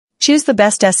Choose the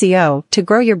best SEO to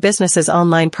grow your business's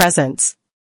online presence.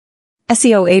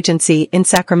 SEO agency in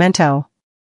Sacramento.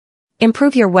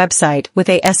 Improve your website with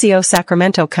a SEO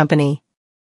Sacramento company.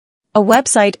 A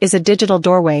website is a digital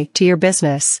doorway to your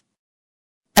business.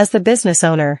 As the business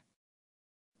owner,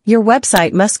 your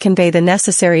website must convey the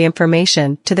necessary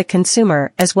information to the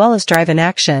consumer as well as drive an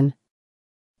action.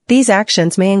 These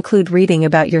actions may include reading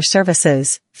about your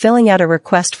services, filling out a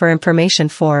request for information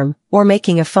form, or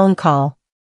making a phone call.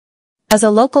 As a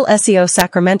local SEO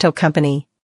Sacramento company,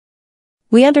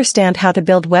 we understand how to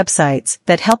build websites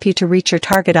that help you to reach your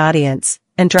target audience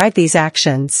and drive these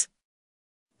actions.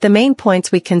 The main points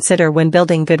we consider when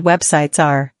building good websites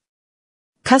are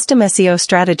custom SEO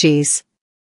strategies.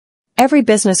 Every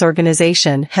business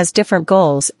organization has different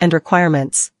goals and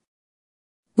requirements.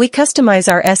 We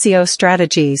customize our SEO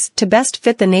strategies to best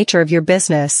fit the nature of your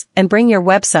business and bring your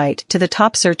website to the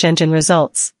top search engine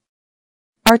results.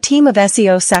 Our team of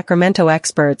SEO Sacramento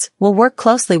experts will work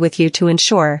closely with you to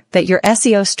ensure that your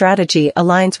SEO strategy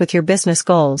aligns with your business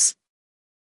goals.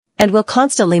 And will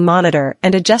constantly monitor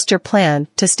and adjust your plan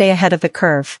to stay ahead of the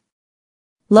curve.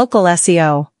 Local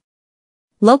SEO.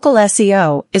 Local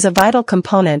SEO is a vital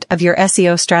component of your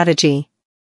SEO strategy.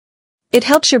 It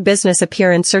helps your business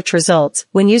appear in search results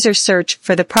when users search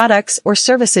for the products or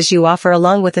services you offer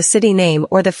along with a city name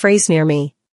or the phrase "near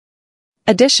me."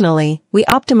 Additionally, we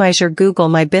optimize your Google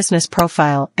My Business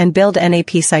profile and build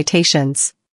NAP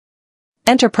citations.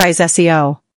 Enterprise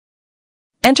SEO.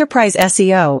 Enterprise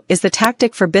SEO is the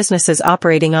tactic for businesses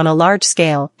operating on a large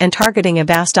scale and targeting a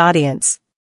vast audience.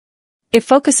 It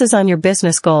focuses on your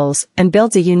business goals and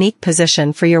builds a unique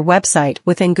position for your website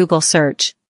within Google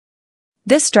search.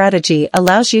 This strategy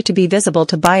allows you to be visible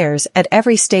to buyers at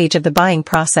every stage of the buying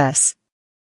process.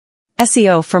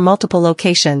 SEO for multiple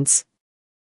locations.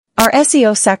 Our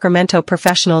SEO Sacramento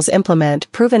professionals implement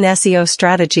proven SEO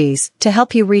strategies to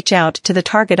help you reach out to the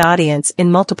target audience in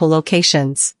multiple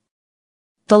locations.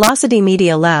 Velocity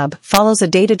Media Lab follows a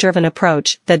data-driven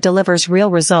approach that delivers real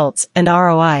results and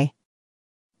ROI.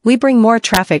 We bring more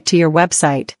traffic to your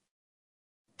website,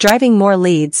 driving more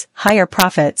leads, higher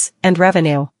profits, and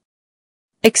revenue.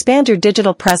 Expand your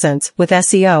digital presence with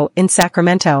SEO in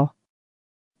Sacramento.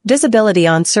 Visibility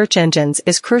on search engines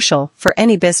is crucial for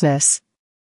any business.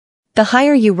 The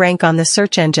higher you rank on the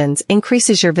search engines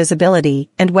increases your visibility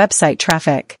and website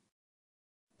traffic.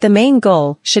 The main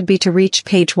goal should be to reach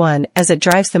page 1 as it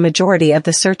drives the majority of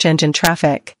the search engine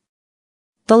traffic.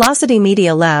 Velocity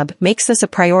Media Lab makes this a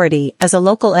priority as a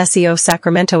local SEO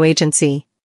Sacramento agency.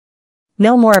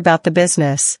 Know more about the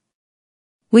business.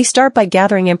 We start by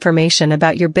gathering information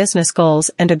about your business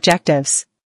goals and objectives.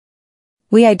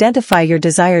 We identify your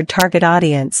desired target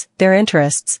audience, their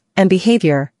interests, and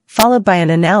behavior, followed by an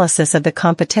analysis of the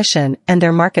competition and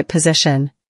their market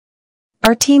position.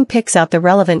 Our team picks out the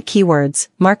relevant keywords,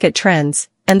 market trends,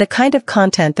 and the kind of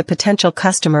content the potential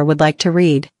customer would like to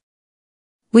read.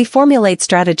 We formulate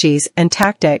strategies and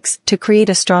tactics to create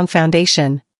a strong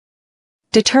foundation.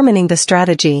 Determining the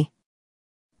strategy.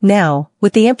 Now,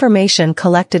 with the information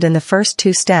collected in the first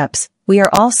 2 steps, we are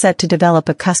all set to develop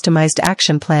a customized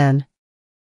action plan.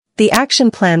 The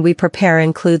action plan we prepare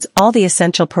includes all the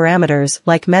essential parameters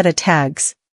like meta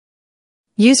tags,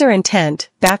 user intent,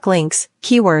 backlinks,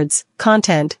 keywords,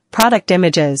 content, product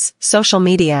images, social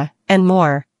media, and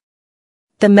more.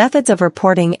 The methods of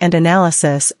reporting and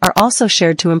analysis are also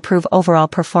shared to improve overall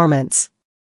performance.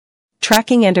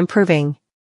 Tracking and improving.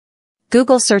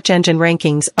 Google search engine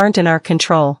rankings aren't in our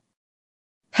control.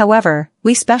 However,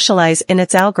 we specialize in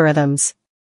its algorithms.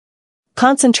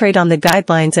 Concentrate on the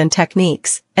guidelines and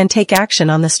techniques, and take action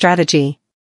on the strategy.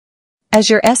 As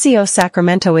your SEO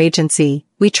Sacramento agency,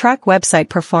 we track website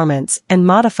performance and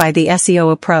modify the SEO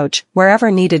approach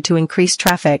wherever needed to increase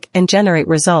traffic and generate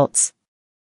results.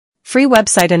 Free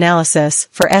website analysis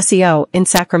for SEO in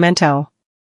Sacramento.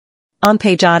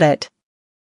 On-page audit.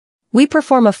 We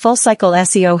perform a full-cycle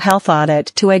SEO health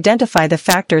audit to identify the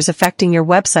factors affecting your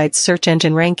website's search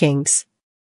engine rankings.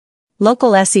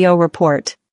 Local SEO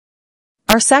report.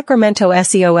 Our Sacramento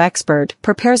SEO expert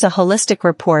prepares a holistic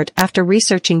report after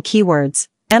researching keywords,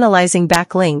 analyzing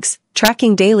backlinks,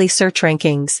 tracking daily search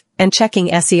rankings, and checking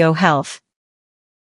SEO health.